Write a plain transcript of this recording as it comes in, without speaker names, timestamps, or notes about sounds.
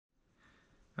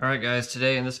Alright guys,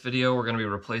 today in this video we're going to be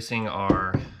replacing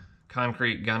our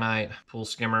concrete gunite pool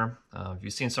skimmer. If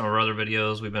you've seen some of our other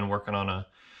videos, we've been working on a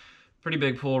pretty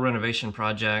big pool renovation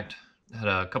project. Had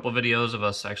a couple videos of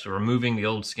us actually removing the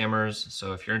old skimmers,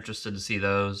 so if you're interested to see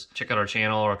those, check out our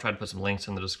channel, or I'll try to put some links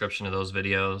in the description of those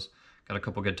videos. Got a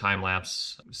couple good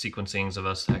time-lapse sequencings of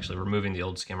us actually removing the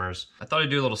old skimmers. I thought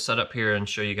I'd do a little setup here and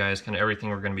show you guys kind of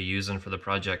everything we're going to be using for the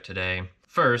project today.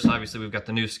 First, obviously we've got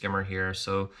the new skimmer here.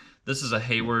 So this is a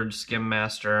Hayward Skim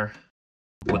Master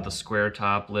with the square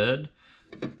top lid.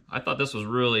 I thought this was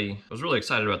I was really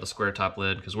excited about the square top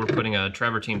lid because we're putting a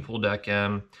travertine pool deck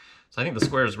in. So I think the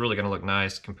square is really going to look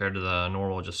nice compared to the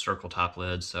normal just circle top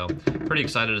lid. So pretty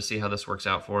excited to see how this works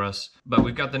out for us. But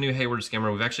we've got the new Hayward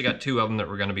skimmer. We've actually got two of them that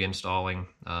we're going to be installing,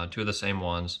 two of the same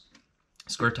ones,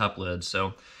 square top lids.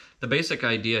 So the basic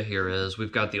idea here is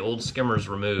we've got the old skimmers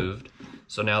removed.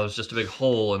 So now there's just a big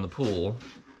hole in the pool.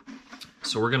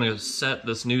 So we're going to set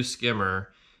this new skimmer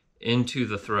into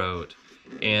the throat.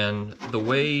 And the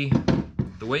way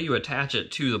you attach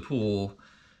it to the pool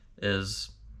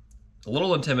is a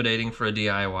little intimidating for a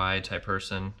DIY type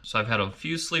person. So I've had a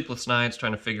few sleepless nights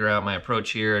trying to figure out my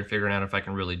approach here and figuring out if I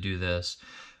can really do this.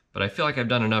 But I feel like I've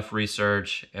done enough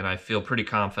research and I feel pretty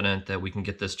confident that we can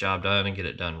get this job done and get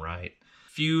it done right.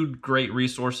 Few great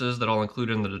resources that I'll include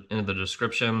in the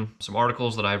description, some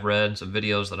articles that I've read, some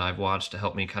videos that I've watched to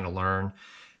help me kind of learn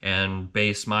and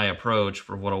base my approach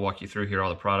for what I'll walk you through here, all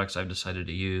the products I've decided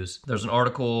to use. There's an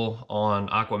article on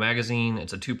Aqua Magazine.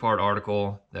 It's a two-part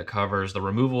article that covers the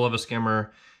removal of a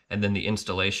skimmer and then the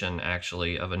installation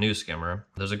actually of a new skimmer.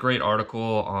 There's a great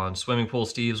article on Swimming Pool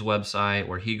Steve's website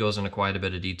where he goes into quite a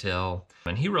bit of detail.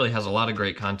 And he really has a lot of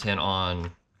great content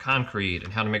on concrete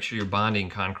and how to make sure you're bonding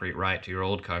concrete right to your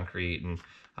old concrete, and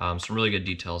some really good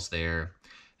details there.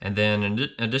 And then in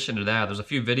addition to that, there's a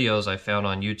few videos I found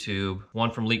on YouTube, one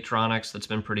from Leaktronics that's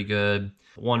been pretty good,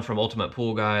 one from Ultimate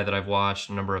Pool Guy that I've watched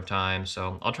a number of times.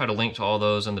 So I'll try to link to all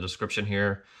those in the description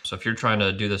here. So if you're trying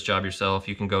to do this job yourself,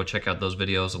 you can go check out those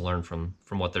videos and learn from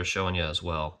what they're showing you as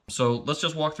well. So let's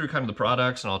just walk through kind of the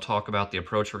products and I'll talk about the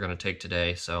approach we're going to take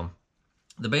today. So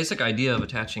the basic idea of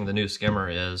attaching the new skimmer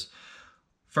is,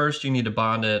 first you need to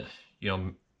bond it,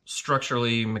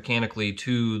 structurally, mechanically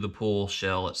to the pool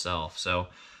shell itself. So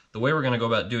the way we're going to go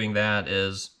about doing that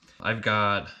is I've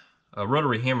got a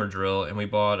rotary hammer drill and we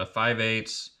bought a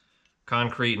 5/8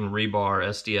 concrete and rebar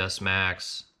SDS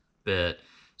Max bit.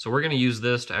 So we're going to use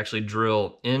this to actually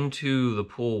drill into the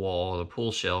pool wall, the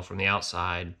pool shell from the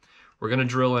outside. We're going to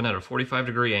drill in at a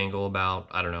 45-degree angle, about,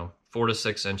 4 to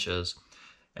 6 inches.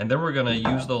 And then we're going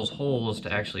to use those holes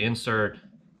to actually insert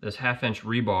this 1/2-inch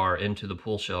rebar into the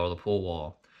pool shell or the pool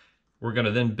wall. We're going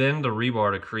to then bend the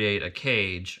rebar to create a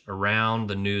cage around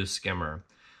the new skimmer.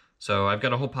 So I've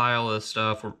got a whole pile of this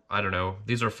stuff.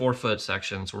 These are 4-foot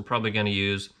sections. We're probably going to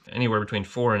use anywhere between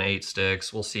 4 and 8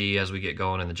 sticks. We'll see as we get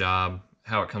going in the job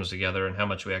how it comes together and how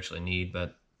much we actually need.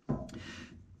 But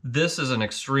this is an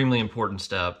extremely important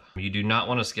step. You do not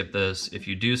want to skip this. If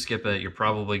you do skip it, you're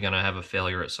probably going to have a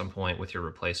failure at some point with your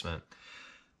replacement.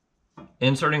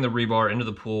 Inserting the rebar into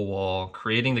the pool wall,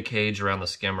 creating the cage around the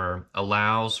skimmer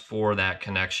allows for that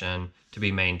connection to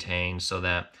be maintained so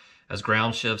that as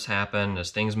ground shifts happen, as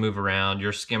things move around,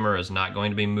 your skimmer is not going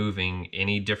to be moving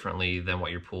any differently than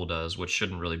what your pool does, which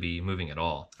shouldn't really be moving at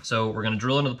all. So we're going to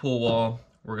drill into the pool wall.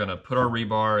 We're going to put our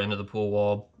rebar into the pool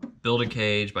wall, build a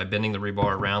cage by bending the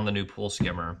rebar around the new pool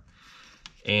skimmer.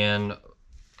 And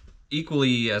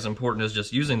equally as important as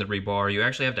just using the rebar, you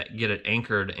actually have to get it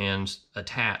anchored and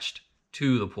attached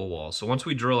to the pool wall. So once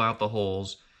we drill out the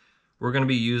holes, we're going to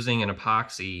be using an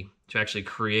epoxy to actually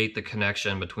create the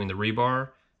connection between the rebar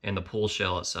and the pool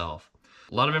shell itself.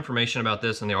 A lot of information about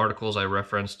this in the articles I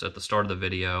referenced at the start of the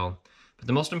video, but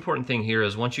the most important thing here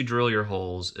is once you drill your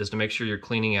holes is to make sure you're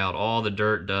cleaning out all the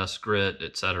dirt, dust, grit,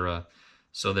 etc.,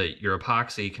 so that your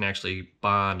epoxy can actually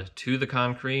bond to the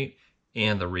concrete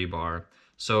and the rebar.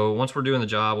 So once we're doing the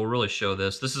job, we'll really show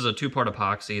this. This is a 2-part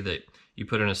epoxy that you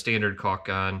put in a standard caulk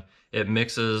gun. It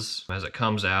mixes as it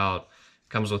comes out. It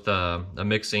comes with a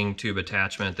mixing tube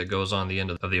attachment that goes on the end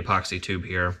of the epoxy tube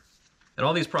here. And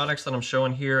all these products that I'm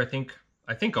showing here, I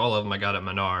think all of them I got at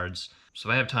Menards. So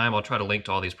if I have time, I'll try to link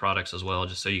to all these products as well,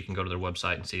 just so you can go to their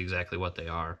website and see exactly what they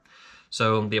are.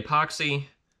 So the epoxy,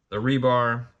 the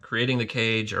rebar, creating the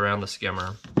cage around the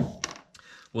skimmer.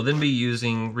 We'll then be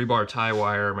using rebar tie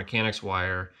wire, mechanics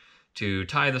wire, to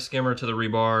tie the skimmer to the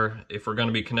rebar. If we're going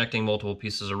to be connecting multiple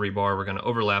pieces of rebar, we're going to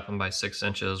overlap them by 6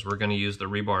 inches. We're going to use the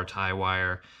rebar tie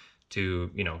wire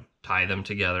to, tie them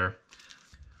together.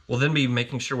 We'll then be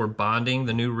making sure we're bonding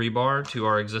the new rebar to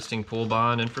our existing pool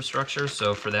bond infrastructure.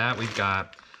 So for that, we've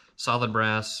got solid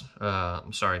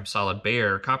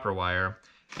bare copper wire,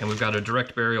 and we've got a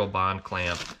direct burial bond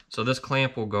clamp. So this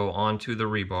clamp will go onto the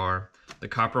rebar. The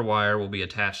copper wire will be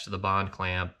attached to the bond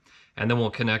clamp, and then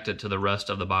we'll connect it to the rest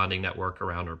of the bonding network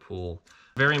around our pool.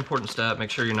 Very important step,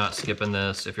 make sure you're not skipping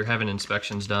this. If you're having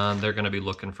inspections done, they're gonna be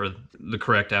looking for the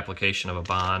correct application of a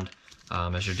bond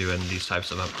as you're doing these types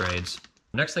of upgrades.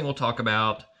 Next thing we'll talk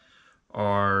about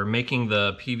are making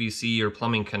the PVC or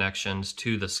plumbing connections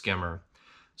to the skimmer.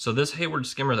 So this Hayward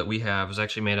skimmer that we have is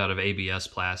actually made out of ABS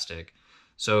plastic.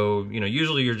 So,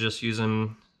 usually you're just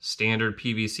using standard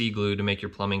PVC glue to make your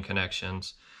plumbing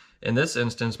connections. In this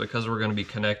instance, because we're going to be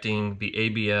connecting the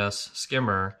ABS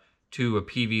skimmer to a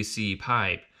PVC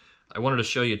pipe, I wanted to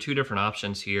show you two different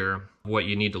options here, what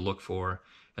you need to look for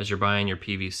as you're buying your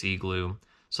PVC glue.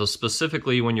 So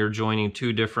specifically when you're joining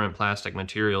two different plastic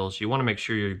materials, you want to make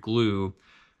sure your glue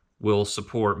will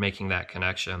support making that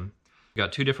connection. We've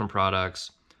got two different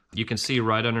products. You can see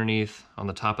right underneath on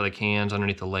the top of the cans,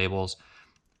 underneath the labels,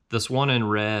 this one in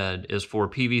red is for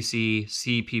PVC,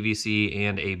 CPVC,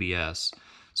 and ABS.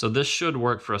 So this should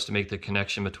work for us to make the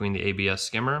connection between the ABS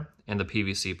skimmer and the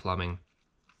PVC plumbing.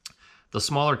 The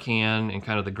smaller can in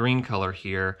kind of the green color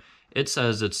here, it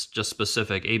says it's just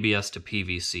specific ABS to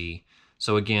PVC.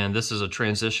 So again, this is a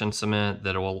transition cement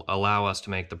that will allow us to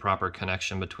make the proper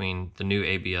connection between the new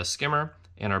ABS skimmer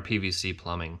and our PVC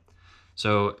plumbing.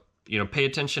 So, pay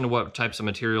attention to what types of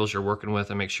materials you're working with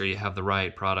and make sure you have the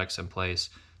right products in place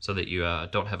so that you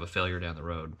don't have a failure down the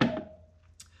road.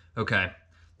 Okay,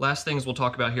 last things we'll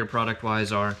talk about here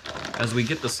product-wise are, as we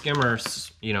get the skimmer,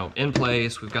 in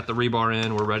place, we've got the rebar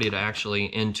in, we're ready to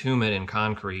actually entomb it in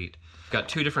concrete. We've got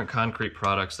two different concrete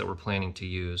products that we're planning to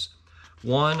use.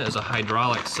 One is a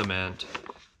hydraulic cement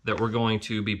that we're going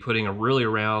to be putting really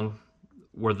around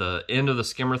where the end of the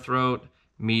skimmer throat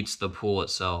meets the pool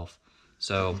itself.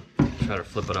 So, try to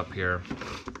flip it up here.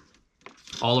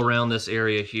 All around this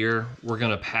area here, we're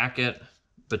gonna pack it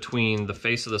between the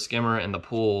face of the skimmer and the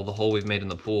pool, the hole we've made in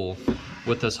the pool,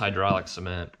 with this hydraulic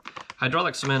cement.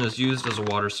 Hydraulic cement is used as a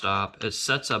water stop. It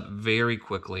sets up very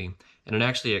quickly, and it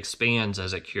actually expands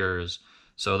as it cures.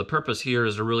 So the purpose here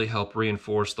is to really help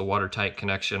reinforce the watertight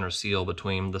connection or seal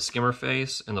between the skimmer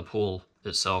face and the pool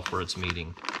itself where it's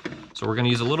meeting. So we're gonna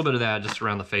use a little bit of that just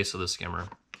around the face of the skimmer.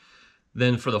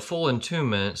 Then for the full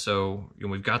entombment, so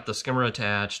we've got the skimmer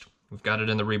attached, we've got it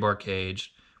in the rebar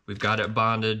cage, we've got it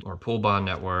bonded or pool bond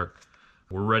network,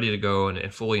 we're ready to go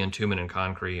and fully entomb it in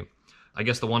concrete. I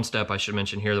guess the one step I should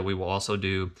mention here that we will also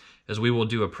do is we will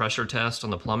do a pressure test on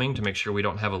the plumbing to make sure we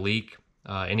don't have a leak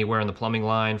anywhere in the plumbing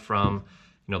line from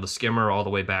the skimmer all the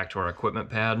way back to our equipment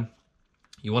pad.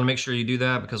 You want to make sure you do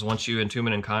that because once you entomb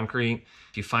it in concrete,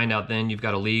 if you find out then you've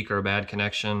got a leak or a bad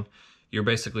connection, you're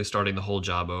basically starting the whole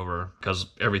job over because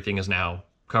everything is now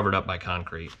covered up by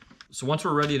concrete. So once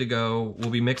we're ready to go, we'll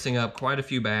be mixing up quite a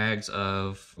few bags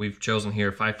of, we've chosen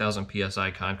here 5,000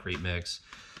 PSI concrete mix.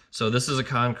 So this is a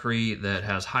concrete that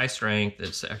has high strength.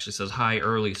 It actually says high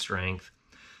early strength.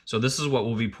 So this is what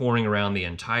we'll be pouring around the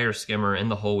entire skimmer in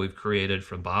the hole we've created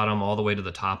from bottom all the way to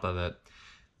the top of it.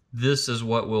 This is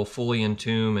what will fully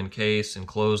entomb, encase, and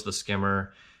close the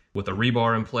skimmer. With a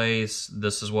rebar in place,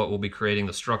 this is what will be creating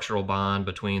the structural bond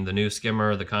between the new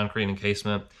skimmer, the concrete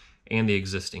encasement, and the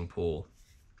existing pool.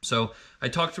 So I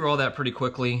talked through all that pretty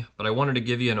quickly, but I wanted to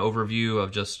give you an overview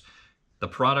of just the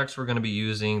products we're going to be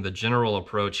using, the general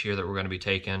approach here that we're going to be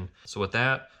taking. So with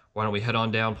that, why don't we head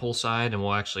on down poolside and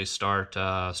we'll actually start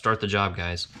the job,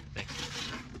 guys. Thanks.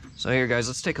 So here, guys,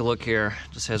 let's take a look here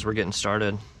just as we're getting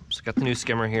started. So got the new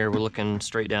skimmer here. We're looking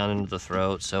straight down into the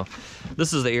throat. So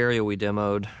this is the area we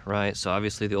demoed, right? So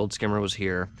obviously the old skimmer was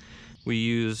here. We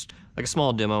used like a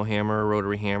small demo hammer,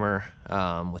 rotary hammer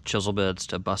with chisel bits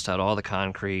to bust out all the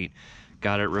concrete,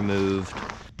 got it removed.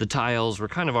 The tiles were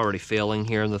kind of already failing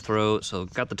here in the throat, so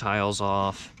got the tiles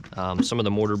off. Some of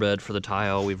the mortar bed for the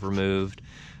tile we've removed.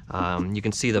 You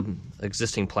can see the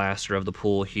existing plaster of the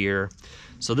pool here.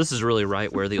 So this is really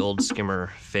right where the old skimmer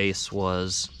face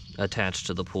was attached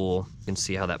to the pool. You can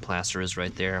see how that plaster is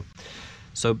right there.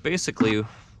 So basically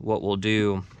what we'll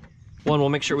do, one, we'll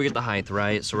make sure we get the height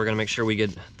right. So we're gonna make sure we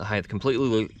get the height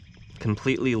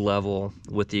completely level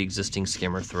with the existing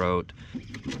skimmer throat.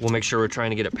 We'll make sure we're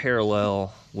trying to get it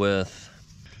parallel with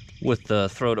the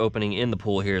throat opening in the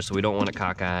pool here, so we don't want it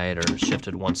cockeyed or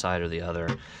shifted one side or the other.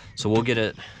 So we'll get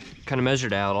it kind of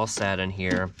measured out, all sat in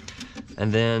here.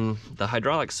 And then the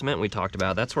hydraulic cement we talked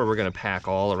about, that's where we're gonna pack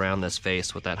all around this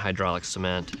face with that hydraulic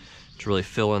cement to really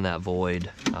fill in that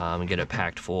void and get it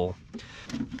packed full.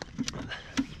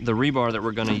 The rebar that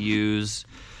we're gonna use,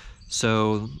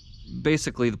 so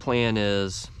basically the plan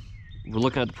is we're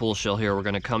looking at the pool shell here. We're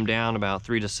gonna come down about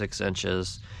 3 to 6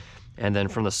 inches. And then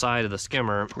from the side of the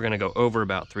skimmer, we're gonna go over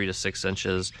about 3 to 6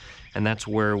 inches. And that's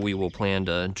where we will plan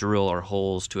to drill our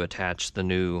holes to attach the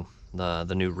new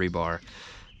rebar.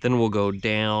 Then we'll go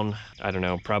down, I don't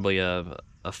know, probably a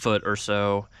foot or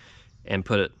so, and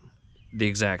put the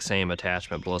exact same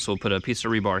attachment below. So we'll put a piece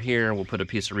of rebar here, we'll put a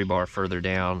piece of rebar further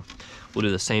down. We'll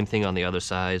do the same thing on the other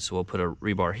side. So we'll put a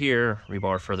rebar here,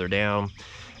 rebar further down.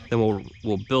 Then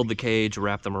we'll build the cage,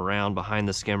 wrap them around behind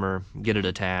the skimmer, get it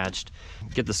attached,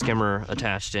 get the skimmer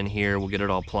attached in here, we'll get it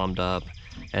all plumbed up,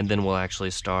 and then we'll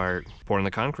actually start pouring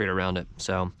the concrete around it.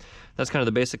 So that's kind of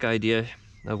the basic idea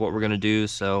of what we're gonna do.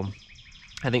 So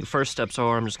I think first steps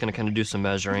are, I'm just gonna kind of do some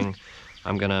measuring.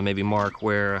 I'm gonna maybe mark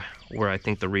where I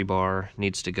think the rebar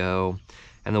needs to go,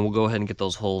 and then we'll go ahead and get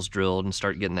those holes drilled and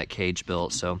start getting that cage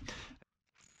built. So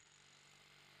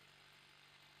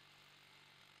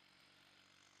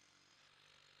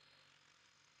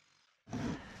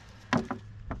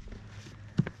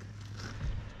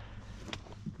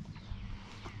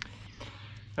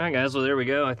all right guys, well there we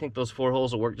go. I think those 4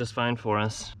 holes will work just fine for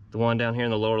us. The one down here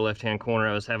in the lower left-hand corner,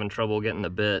 I was having trouble getting the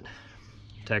bit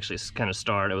to actually kind of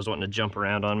start. It was wanting to jump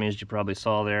around on me, as you probably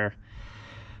saw there.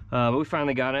 But we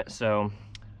finally got it, so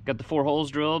got the 4 holes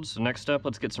drilled. So next up,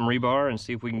 let's get some rebar and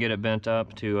see if we can get it bent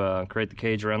up to create the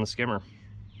cage around the skimmer.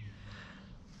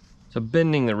 So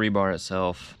bending the rebar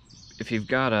itself, if you've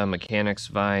got a mechanic's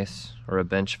vise or a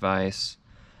bench vise,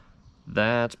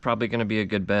 that's probably going to be a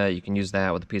good bet. You can use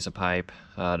that with a piece of pipe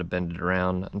to bend it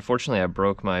around. Unfortunately, I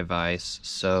broke my vise,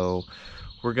 so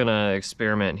we're going to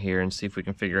experiment here and see if we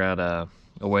can figure out a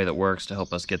way that works to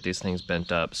help us get these things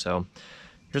bent up. So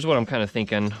here's what I'm kind of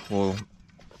thinking. We'll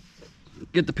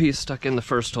get the piece stuck in the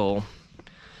first hole.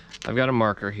 I've got a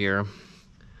marker here.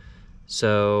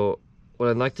 So what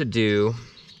I'd like to do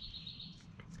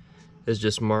is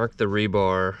just mark the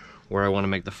rebar where I want to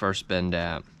make the first bend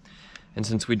at. And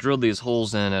since we drilled these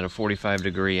holes in at a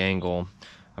 45-degree angle,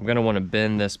 I'm going to want to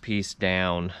bend this piece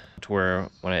down to where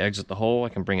when I exit the hole, I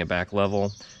can bring it back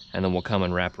level, and then we'll come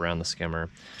and wrap around the skimmer.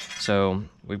 So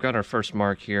we've got our first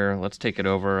mark here. Let's take it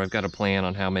over. I've got a plan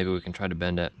on how maybe we can try to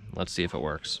bend it. Let's see if it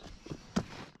works.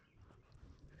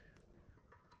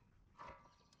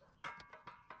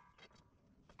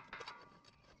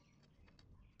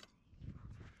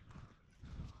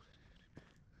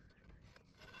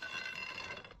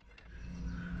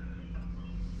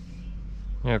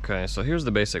 Okay, so here's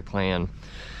the basic plan.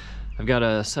 I've got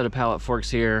a set of pallet forks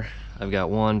here. I've got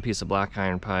one piece of black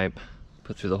iron pipe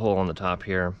put through the hole on the top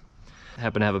here. I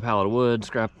happen to have a pallet of wood,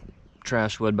 scrap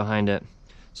trash wood behind it.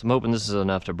 So I'm hoping this is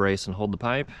enough to brace and hold the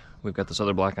pipe. We've got this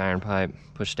other black iron pipe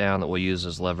pushed down that we'll use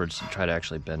as leverage to try to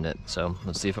actually bend it. So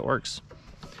let's see if it works.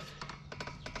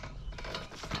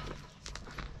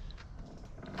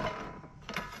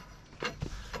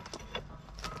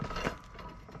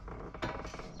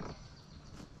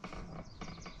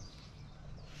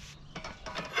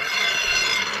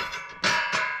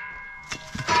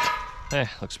 Hey,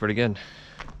 looks pretty good.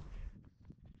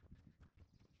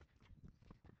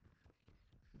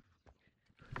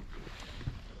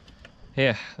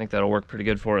 Yeah, I think that'll work pretty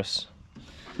good for us.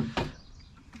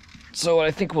 So what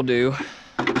I think we'll do,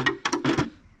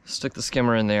 stick the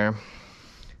skimmer in there.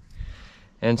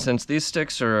 And since these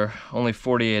sticks are only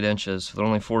 48 inches, so they're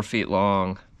only 4 feet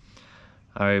long,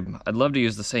 I'd love to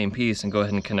use the same piece and go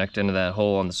ahead and connect into that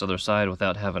hole on this other side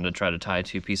without having to try to tie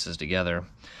 2 pieces together.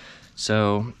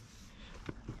 So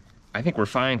I think we're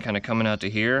fine kind of coming out to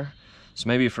here. So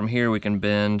maybe from here we can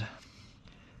bend,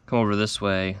 come over this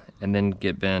way, and then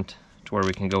get bent to where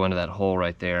we can go into that hole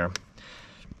right there.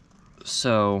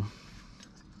 So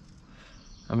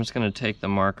I'm just going to take the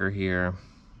marker here,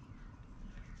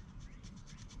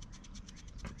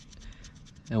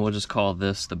 and we'll just call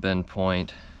this the bend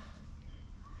point,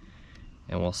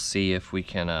 and we'll see if we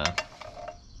can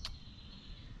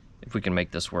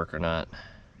make this work or not.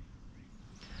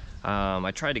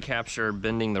 I tried to capture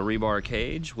bending the rebar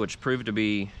cage, which proved to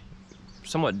be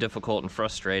somewhat difficult and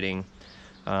frustrating.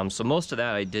 So most of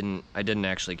that I didn't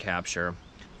actually capture.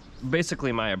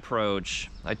 Basically my approach,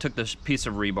 I took this piece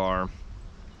of rebar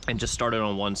and just started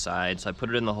on one side. So I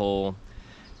put it in the hole,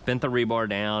 bent the rebar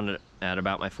down at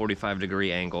about my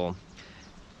 45-degree angle,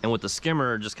 and with the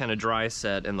skimmer just kind of dry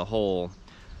set in the hole,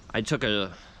 I took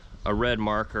a red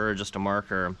marker, just a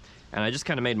marker, and I just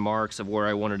kind of made marks of where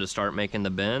I wanted to start making the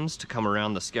bends to come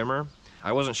around the skimmer.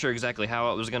 I wasn't sure exactly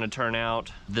how it was going to turn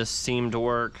out. This seemed to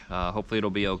work. Hopefully it'll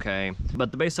be okay.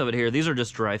 But the base of it here, these are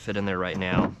just dry fit in there right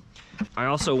now. I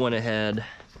also went ahead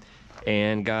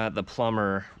and got the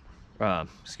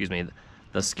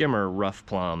the skimmer rough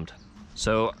plumbed.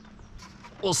 So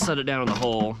we'll set it down in the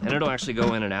hole, and it'll actually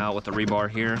go in and out with the rebar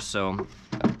here. So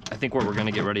I think what we're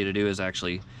gonna get ready to do is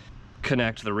actually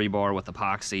connect the rebar with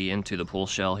epoxy into the pool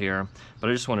shell here. But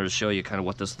I just wanted to show you kind of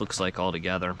what this looks like all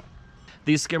together.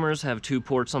 These skimmers have 2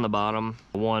 ports on the bottom,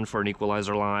 one for an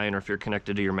equalizer line or if you're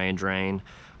connected to your main drain.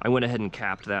 I went ahead and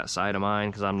capped that side of mine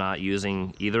because I'm not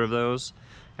using either of those.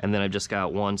 And then I've just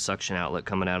got 1 suction outlet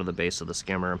coming out of the base of the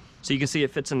skimmer. So you can see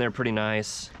it fits in there pretty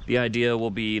nice. The idea will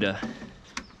be to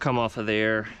come off of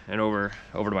there and over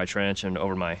to my trench and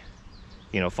over my,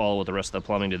 follow with the rest of the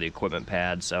plumbing to the equipment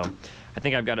pad. So I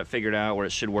think I've got it figured out where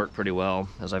it should work pretty well,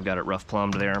 as I've got it rough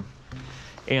plumbed there.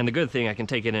 And the good thing, I can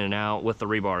take it in and out with the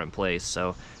rebar in place.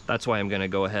 So that's why I'm gonna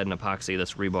go ahead and epoxy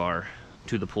this rebar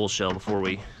to the pool shell before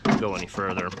we go any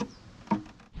further.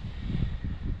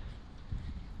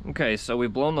 Okay, so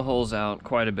we've blown the holes out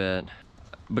quite a bit.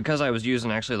 Because I was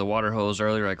using actually the water hose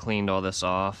earlier, I cleaned all this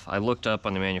off. I looked up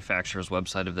on the manufacturer's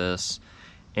website of this,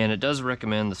 and it does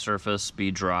recommend the surface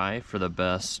be dry for the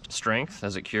best strength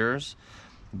as it cures,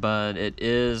 but it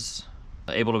is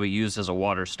able to be used as a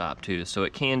water stop too, so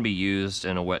it can be used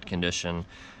in a wet condition.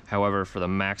 However, for the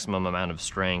maximum amount of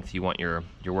strength, you want your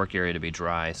work area to be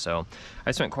dry. So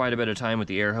I spent quite a bit of time with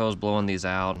the air hose blowing these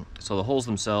out. So the holes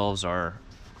themselves are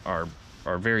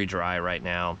very dry right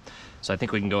now. So I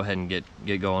think we can go ahead and get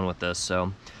going with this.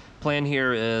 So plan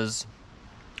here is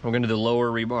we're gonna do the lower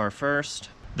rebar first.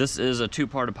 This is a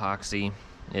 2-part epoxy.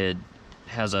 It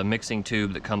has a mixing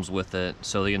tube that comes with it.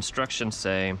 So the instructions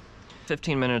say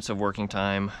 15 minutes of working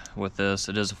time with this.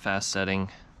 It is a fast setting.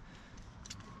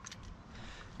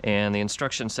 And the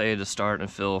instructions say to start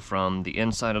and fill from the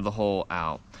inside of the hole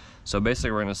out. So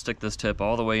basically we're gonna stick this tip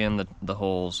all the way in the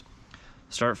holes,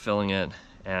 start filling it,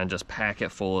 and just pack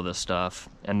it full of this stuff,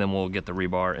 and then we'll get the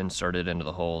rebar inserted into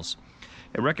the holes.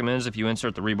 It recommends if you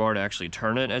insert the rebar to actually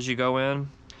turn it as you go in.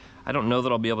 I don't know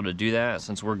that I'll be able to do that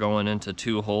since we're going into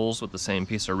 2 holes with the same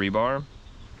piece of rebar.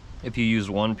 If you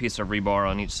use 1 piece of rebar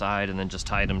on each side and then just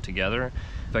tied them together,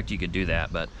 in fact you could do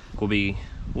that, but we'll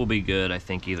be good I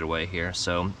think either way here.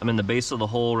 So I'm in the base of the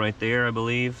hole right there, I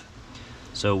believe.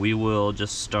 So we will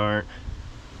just start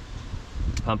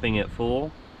pumping it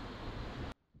full.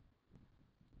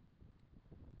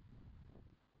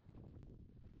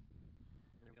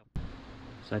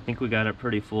 So I think we got it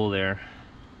pretty full there.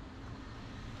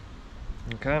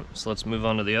 Okay, so let's move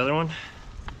on to the other one.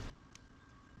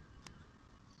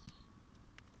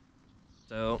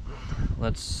 So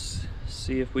let's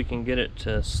see if we can get it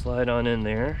to slide on in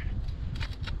there.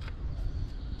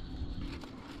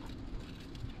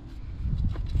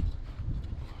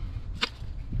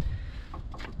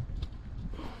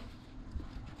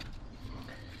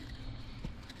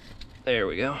 There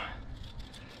we go.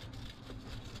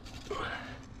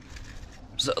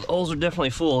 So the holes are definitely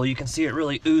full. You can see it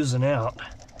really oozing out.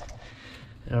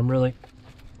 And I'm really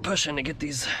pushing to get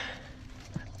these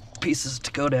pieces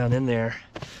to go down in there.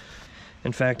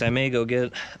 In fact, I may go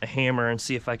get a hammer and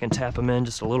see if I can tap them in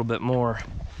just a little bit more.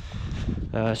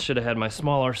 I should have had my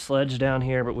smaller sledge down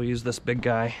here, but we'll use this big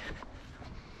guy.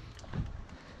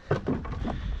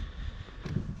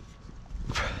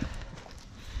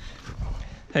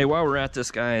 Hey, while we're at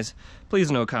this, guys, please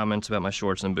no comments about my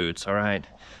shorts and boots, all right?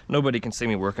 Nobody can see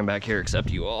me working back here except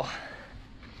you all.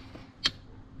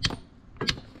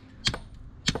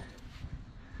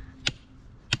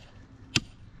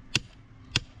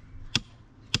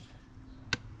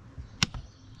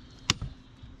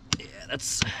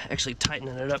 That's actually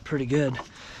tightening it up pretty good.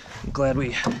 I'm glad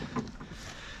we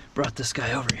brought this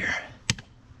guy over here.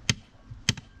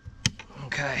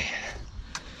 Okay,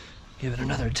 give it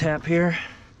another tap here.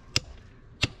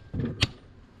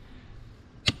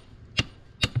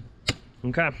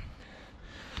 Okay,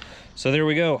 so there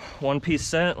we go, 1 piece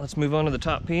set. Let's move on to the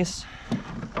top piece.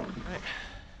 All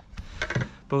right.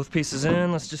 Both pieces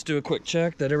in. Let's just do a quick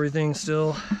check that everything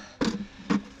still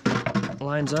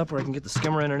lines up where I can get the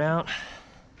skimmer in and out.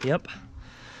 Yep,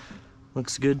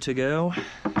 looks good to go.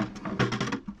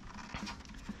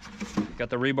 Got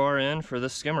the rebar in for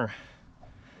this skimmer.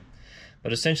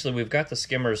 But essentially we've got the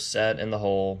skimmers set in the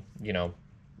hole,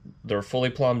 they're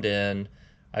fully plumbed in.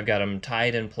 I've got them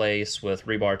tied in place with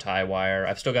rebar tie wire.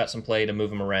 I've still got some play to move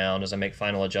them around as I make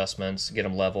final adjustments, get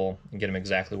them level, and get them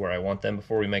exactly where I want them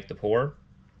before we make the pour.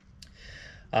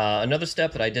 Another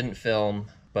step that I didn't film,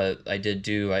 but I did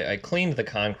do, I cleaned the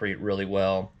concrete really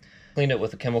well. Cleaned it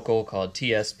with a chemical called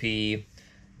TSP,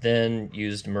 then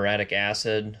used muriatic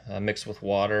acid mixed with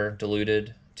water,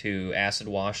 diluted to acid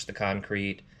wash the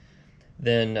concrete,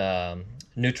 then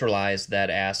neutralized that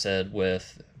acid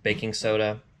with baking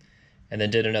soda, and then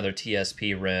did another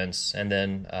TSP rinse. And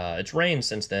then it's rained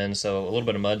since then, so a little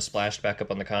bit of mud splashed back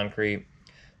up on the concrete.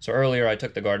 So earlier I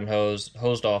took the garden hose,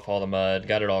 hosed off all the mud,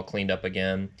 got it all cleaned up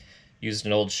again, used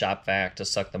an old shop vac to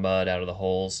suck the mud out of the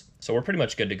holes. So we're pretty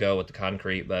much good to go with the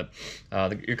concrete, but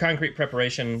your concrete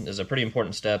preparation is a pretty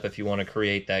important step if you want to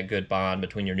create that good bond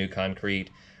between your new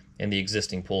concrete and the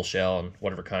existing pool shell and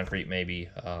whatever concrete may be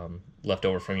left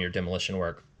over from your demolition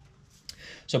work.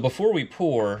 So before we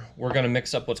pour, we're going to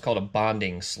mix up what's called a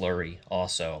bonding slurry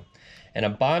also. And a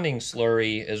bonding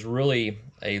slurry is really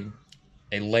a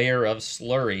layer of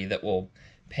slurry that will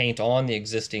paint on the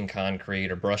existing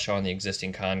concrete or brush on the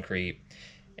existing concrete.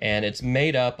 And it's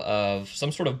made up of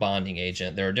some sort of bonding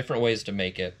agent. There are different ways to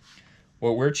make it.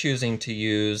 What we're choosing to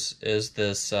use is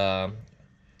this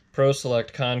Pro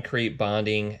Select Concrete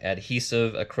Bonding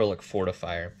Adhesive Acrylic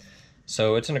Fortifier.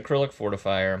 So it's an acrylic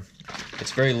fortifier.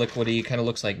 It's very liquidy, kind of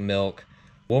looks like milk.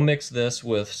 We'll mix this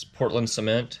with Portland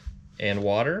cement and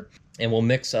water, and we'll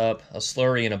mix up a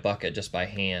slurry in a bucket just by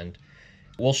hand.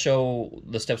 We'll show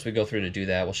the steps we go through to do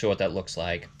that. We'll show what that looks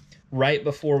like. Right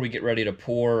before we get ready to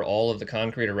pour all of the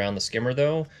concrete around the skimmer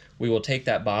though, we will take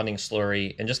that bonding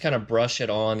slurry and just kind of brush it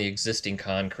on the existing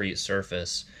concrete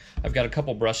surface. I've got a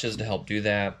couple brushes to help do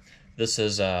that. This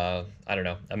is, I don't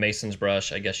know, a mason's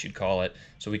brush, I guess you'd call it.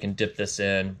 So we can dip this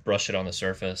in, brush it on the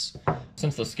surface.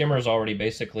 Since the skimmer is already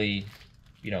basically,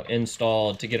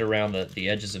 installed to get around the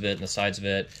edges of it and the sides of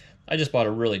it, I just bought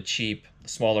a really cheap,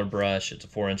 smaller brush. It's a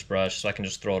 4-inch brush, so I can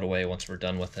just throw it away once we're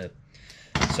done with it.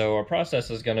 So our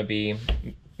process is going to be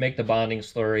make the bonding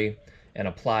slurry and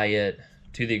apply it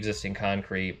to the existing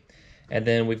concrete. And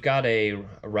then we've got a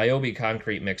Ryobi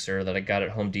concrete mixer that I got at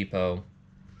Home Depot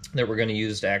that we're going to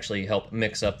use to actually help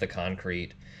mix up the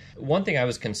concrete. One thing I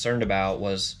was concerned about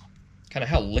was kind of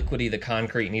how liquidy the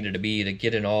concrete needed to be to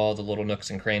get in all the little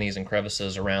nooks and crannies and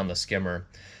crevices around the skimmer.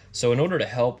 So in order to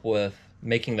help with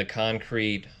making the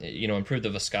concrete, improve the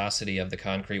viscosity of the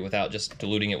concrete without just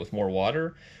diluting it with more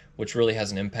water, which really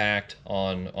has an impact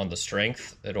on the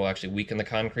strength. It'll actually weaken the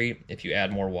concrete if you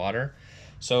add more water.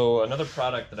 So another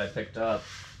product that I picked up,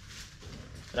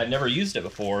 and I've never used it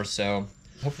before, so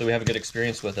hopefully we have a good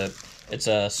experience with it. It's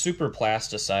a super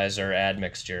plasticizer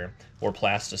admixture, or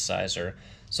plasticizer.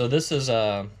 So this is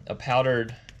a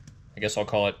powdered, I guess I'll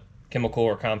call it chemical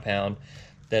or compound,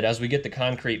 that as we get the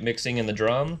concrete mixing in the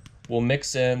drum, we'll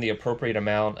mix in the appropriate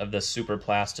amount of this super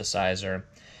plasticizer.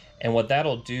 And what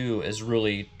that'll do is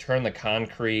really turn the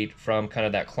concrete from kind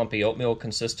of that clumpy oatmeal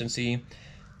consistency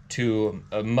to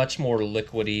a much more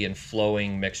liquidy and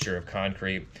flowing mixture of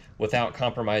concrete without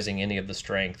compromising any of the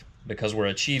strength, because we're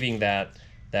achieving that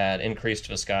increased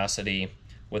viscosity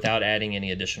without adding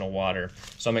any additional water.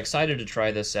 So I'm excited to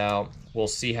try this out. We'll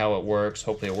see how it works.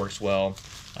 Hopefully it works well.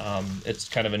 It's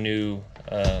kind of a new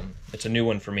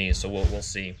one for me, so we'll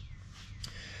see.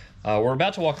 We're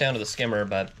about to walk down to the skimmer,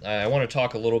 but I want to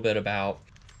talk a little bit about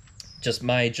just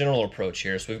my general approach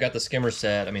here. So we've got the skimmer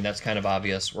set. I mean, that's kind of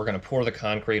obvious. We're going to pour the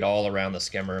concrete all around the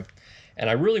skimmer. And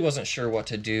I really wasn't sure what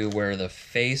to do where the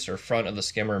face or front of the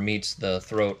skimmer meets the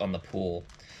throat on the pool.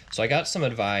 So I got some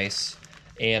advice,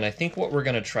 and I think what we're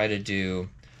going to try to do,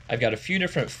 I've got a few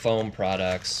different foam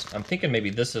products. I'm thinking maybe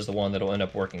this is the one that'll end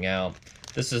up working out.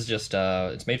 This is just,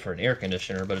 it's made for an air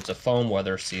conditioner, but it's a foam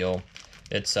weather seal.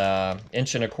 It's 1.25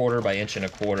 inches by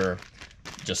 1.25 inches,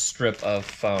 just strip of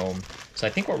foam. So I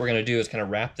think what we're going to do is kind of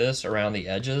wrap this around the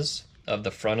edges of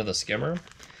the front of the skimmer.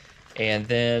 And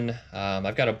then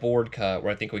I've got a board cut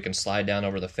where I think we can slide down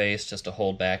over the face just to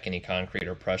hold back any concrete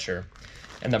or pressure.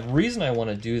 And the reason I want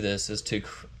to do this is to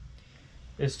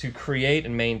create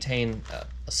and maintain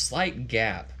a slight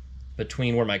gap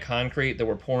between where my concrete that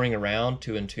we're pouring around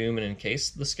to entomb and encase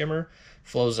the skimmer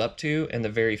flows up to and the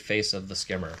very face of the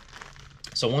skimmer.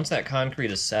 So once that concrete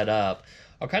is set up,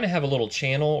 I'll kind of have a little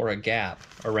channel or a gap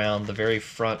around the very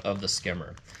front of the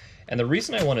skimmer. And the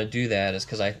reason I want to do that is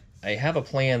because I have a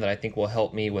plan that I think will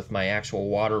help me with my actual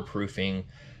waterproofing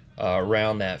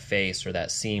around that face or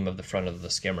that seam of the front of the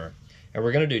skimmer. And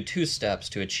we're going to do 2 steps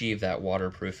to achieve that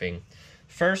waterproofing.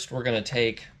 First, we're going to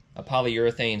take a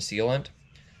polyurethane sealant.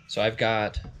 So I've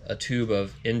got a tube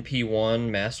of NP1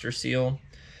 Master Seal.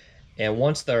 And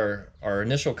once our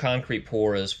initial concrete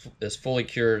pour is fully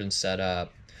cured and set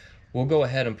up, we'll go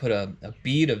ahead and put a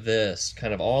bead of this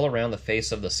kind of all around the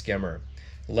face of the skimmer.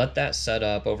 Let that set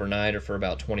up overnight or for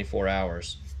about 24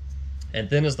 hours. And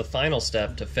then as the final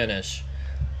step to finish,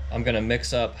 I'm going to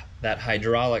mix up that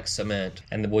hydraulic cement,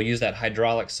 and we'll use that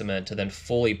hydraulic cement to then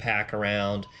fully pack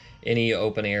around any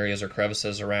open areas or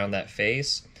crevices around that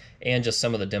face, and just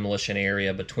some of the demolition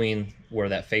area between where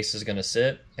that face is going to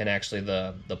sit and actually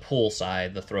the pool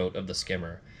side, the throat of the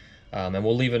skimmer. And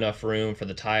we'll leave enough room for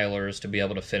the tilers to be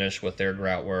able to finish with their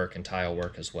grout work and tile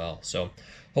work as well. So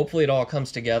hopefully it all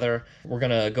comes together. We're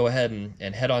going to go ahead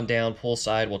and head on down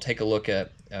poolside. We'll take a look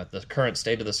at the current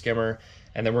state of the skimmer,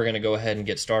 and then we're going to go ahead and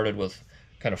get started with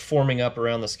kind of forming up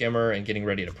around the skimmer and getting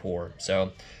ready to pour.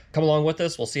 So come along with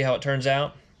us. We'll see how it turns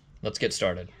out. Let's get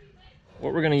started.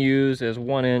 What we're going to use is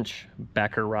 1-inch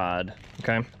backer rod.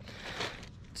 Okay,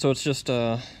 so it's just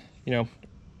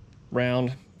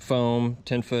round foam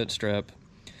 10-foot strip.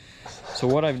 So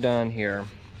what I've done here,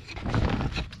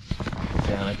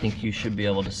 and I think you should be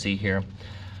able to see here,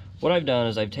 what I've done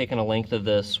is I've taken a length of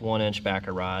this 1-inch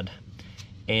backer rod,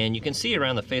 and you can see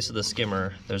around the face of the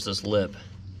skimmer there's this lip.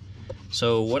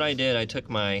 So what I did, I took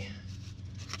my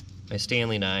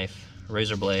Stanley knife,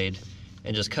 razor blade,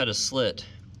 and just cut a slit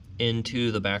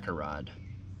into the backer rod.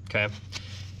 Okay,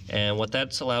 and what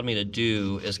that's allowed me to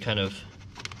do is kind of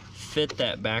fit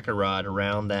that backer rod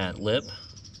around that lip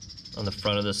on the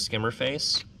front of the skimmer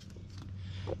face,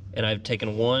 and I've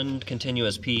taken one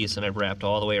continuous piece and I've wrapped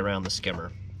all the way around the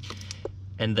skimmer.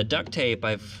 And the duct tape,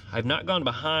 I've not gone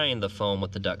behind the foam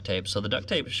with the duct tape, so the duct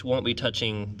tape won't be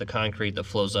touching the concrete that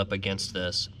flows up against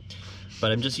this,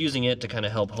 but I'm just using it to kind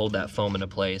of help hold that foam into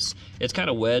place. It's kind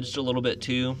of wedged a little bit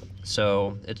too,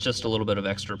 so it's just a little bit of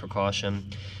extra precaution.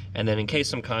 And then in case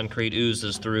some concrete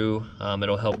oozes through,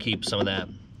 it'll help keep some of that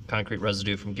concrete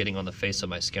residue from getting on the face of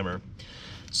my skimmer.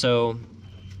 So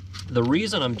the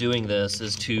reason I'm doing this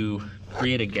is to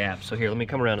create a gap. So here, let me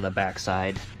come around to the back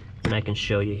side and I can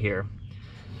show you here.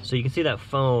 So you can see that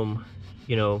foam,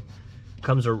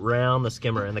 comes around the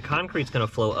skimmer, and the concrete's going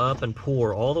to flow up and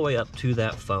pour all the way up to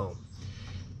that foam.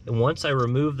 And once I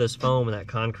remove this foam and that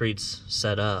concrete's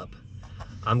set up,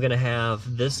 I'm going to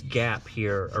have this gap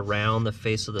here around the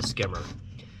face of the skimmer.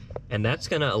 And that's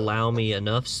going to allow me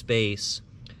enough space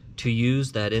to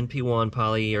use that NP1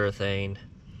 polyurethane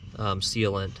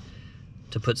sealant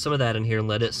to put some of that in here and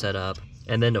let it set up,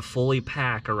 and then to fully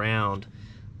pack around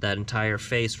that entire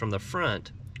face from the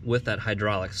front with that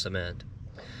hydraulic cement.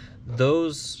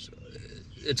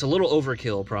 It's a little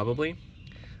overkill probably,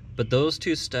 but those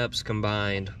two steps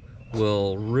combined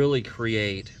will really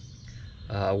create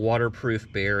a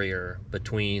waterproof barrier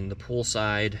between the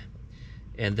poolside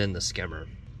and then the skimmer.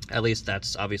 At least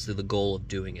that's obviously the goal of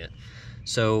doing it.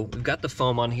 So we've got the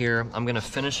foam on here. I'm gonna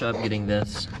finish up getting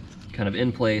this kind of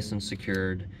in place and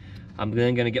secured. I'm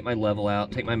then gonna get my level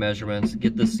out, take my measurements,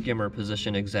 get the skimmer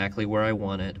positioned exactly where I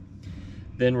want it.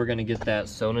 Then we're gonna get that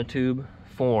sonotube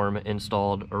form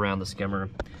installed around the skimmer.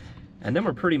 And then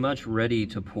we're pretty much ready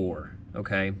to pour,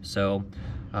 okay? So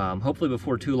hopefully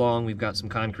before too long, we've got some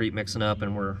concrete mixing up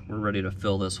and we're ready to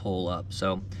fill this hole up.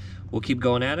 So we'll keep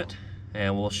going at it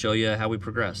and we'll show you how we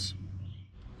progress.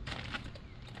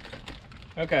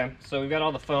 Okay, so we've got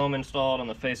all the foam installed on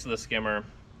the face of the skimmer,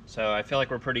 so I feel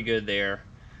like we're pretty good there.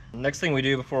 Next thing we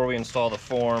do before we install the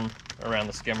form around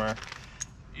the skimmer,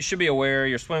 you should be aware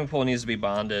your swimming pool needs to be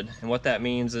bonded, and what that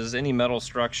means is any metal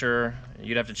structure,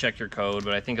 you'd have to check your code,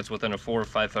 but I think it's within a 4 or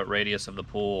 5 foot radius of the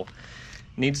pool,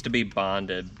 needs to be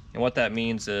bonded. And what that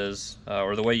means is,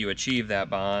 or the way you achieve that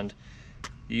bond,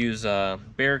 you use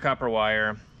bare copper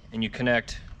wire and you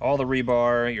connect all the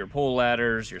rebar, your pool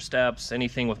ladders, your steps,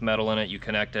 anything with metal in it, you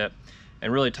connect it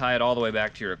and really tie it all the way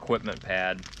back to your equipment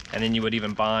pad. And then you would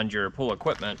even bond your pool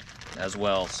equipment as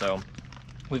well. So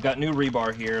we've got new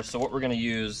rebar here. So what we're gonna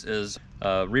use is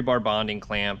a rebar bonding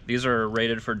clamp. These are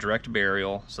rated for direct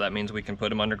burial. So that means we can put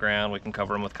them underground, we can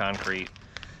cover them with concrete.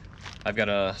 I've got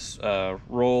a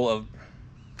roll of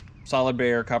solid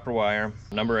bare copper wire,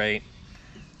 number 8.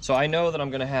 So I know that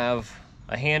I'm gonna have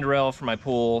a handrail for my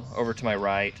pool over to my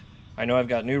right. I know I've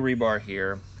got new rebar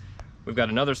here. We've got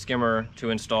another skimmer to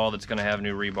install that's gonna have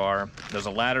new rebar. There's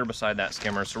a ladder beside that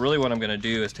skimmer. So really what I'm gonna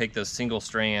do is take this single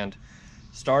strand,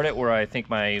 start it where I think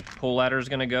my pool ladder is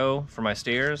gonna go for my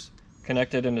stairs,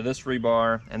 connect it into this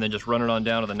rebar, and then just run it on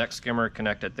down to the next skimmer,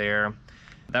 connect it there.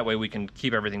 That way we can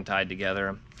keep everything tied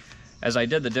together. As I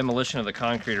did the demolition of the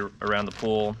concrete around the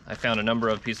pool, I found a number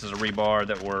of pieces of rebar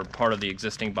that were part of the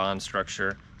existing bond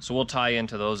structure. So we'll tie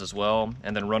into those as well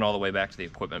and then run all the way back to the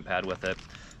equipment pad with it.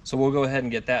 So we'll go ahead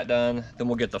and get that done, then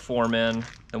we'll get the form in,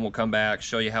 then we'll come back,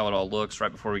 show you how it all looks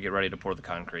right before we get ready to pour the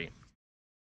concrete.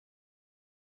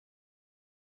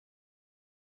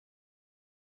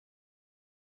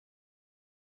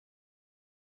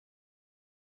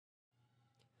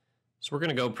 So we're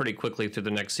gonna go pretty quickly through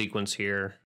the next sequence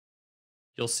here.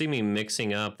 You'll see me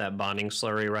mixing up that bonding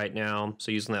slurry right now.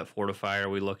 So using that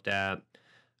fortifier we looked at.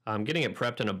 I'm getting it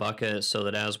prepped in a bucket so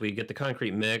that as we get the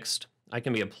concrete mixed, I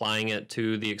can be applying it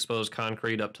to the exposed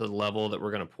concrete up to the level that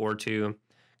we're going to pour to.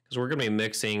 because we're going to be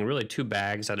mixing really 2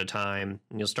 bags at a time,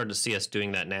 and you'll start to see us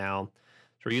doing that now.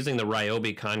 So we're using the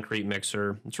Ryobi concrete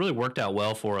mixer. It's really worked out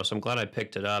well for us. I'm glad I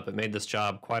picked it up. It made this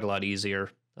job quite a lot easier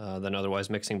than otherwise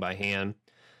mixing by hand.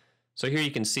 So here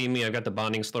you can see me, I've got the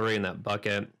bonding slurry in that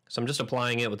bucket. So I'm just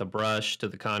applying it with a brush to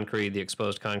the concrete, the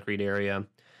exposed concrete area.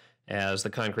 As the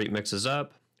concrete mixes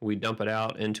up, we dump it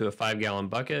out into a 5-gallon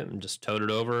bucket and just tote it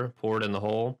over, pour it in the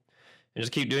hole, and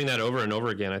just keep doing that over and over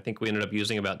again. I think we ended up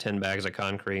using about 10 bags of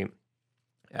concrete.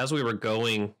 As we were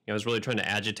going, I was really trying to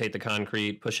agitate the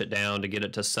concrete, push it down to get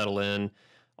it to settle in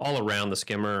all around the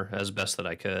skimmer as best that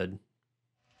I could.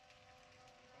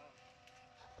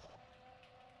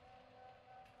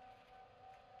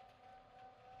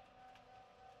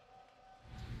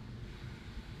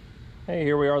 Hey,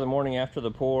 here we are the morning after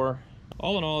the pour.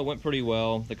 All in all, it went pretty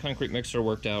well. The concrete mixer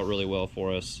worked out really well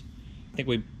for us. I think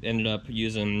we ended up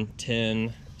using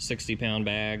 10 60-pound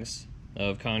bags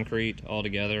of concrete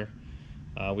altogether.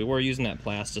 We were using that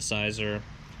plasticizer.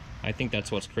 I think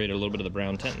that's what's created a little bit of the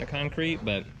brown tint in the concrete,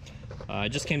 but I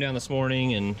just came down this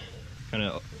morning and kind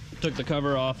of took the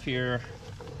cover off here.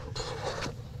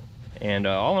 And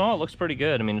all in all, it looks pretty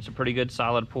good. I mean, it's a pretty good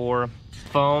solid pour.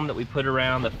 Foam that we put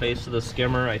around the face of the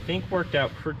skimmer, I think worked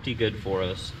out pretty good for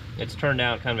us. It's turned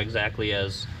out kind of exactly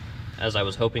as I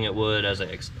was hoping it would, as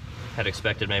I had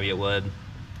expected maybe it would.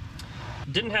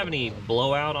 Didn't have any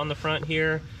blowout on the front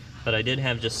here, but I did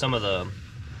have just some of the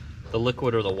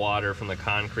liquid or the water from the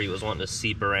concrete was wanting to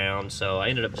seep around, so I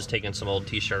ended up just taking some old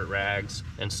t-shirt rags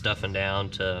and stuffing down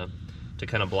to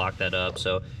kind of block that up.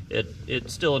 So it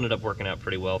still ended up working out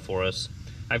pretty well for us.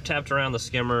 I've tapped around the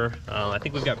skimmer. I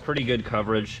think we've got pretty good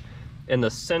coverage in the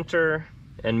center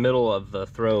and middle of the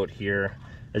throat here.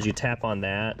 As you tap on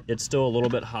that, it's still a little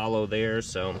bit hollow there,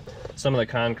 so some of the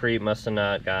concrete must have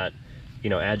not got, you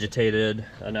know, agitated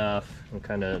enough and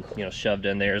kind of, you know, shoved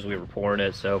in there as we were pouring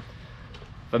it. So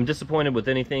if I'm disappointed with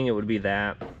anything, it would be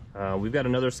that. We've got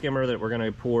another skimmer that we're going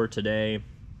to pour today.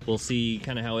 We'll see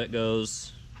kind of how it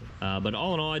goes. But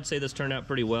all in all, I'd say this turned out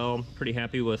pretty well. Pretty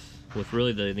happy with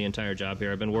really the entire job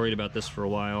here. I've been worried about this for a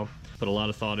while. Put a lot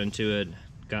of thought into it.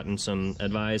 Gotten some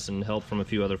advice and help from a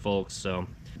few other folks. So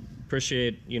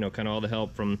appreciate, you know, kind of all the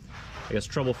help from, I guess,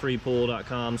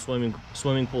 troublefreepool.com,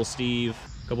 Swimming Pool Steve.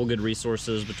 A couple good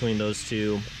resources between those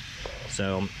two.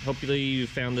 So hopefully you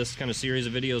found this kind of series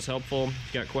of videos helpful.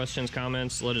 If you got questions,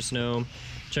 comments, let us know.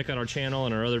 Check out our channel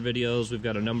and our other videos. We've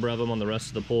got a number of them on the rest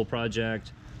of the pool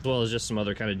project, as well as just some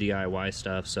other kind of DIY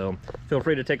stuff. So feel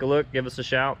free to take a look, give us a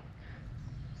shout,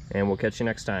 and we'll catch you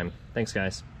next time. Thanks,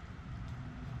 guys.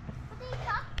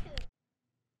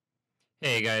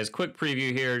 Hey guys, quick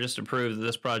preview here just to prove that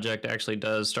this project actually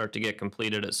does start to get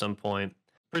completed at some point.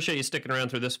 Appreciate you sticking around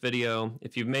through this video.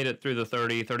 If you've made it through the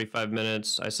 35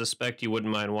 minutes, I suspect you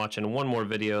wouldn't mind watching one more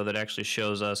video that actually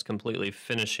shows us completely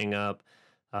finishing up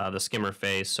the skimmer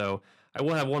face. So I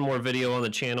will have one more video on the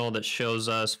channel that shows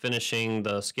us finishing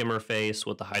the skimmer face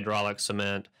with the hydraulic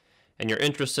cement. And you're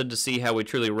interested to see how we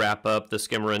truly wrap up the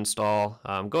skimmer install,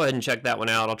 go ahead and check that one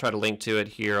out. I'll try to link to it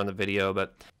here on the video.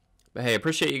 But hey,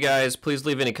 appreciate you guys. Please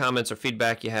leave any comments or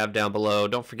feedback you have down below.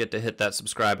 Don't forget to hit that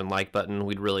subscribe and like button.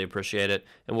 We'd really appreciate it.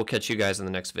 And we'll catch you guys in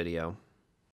the next video.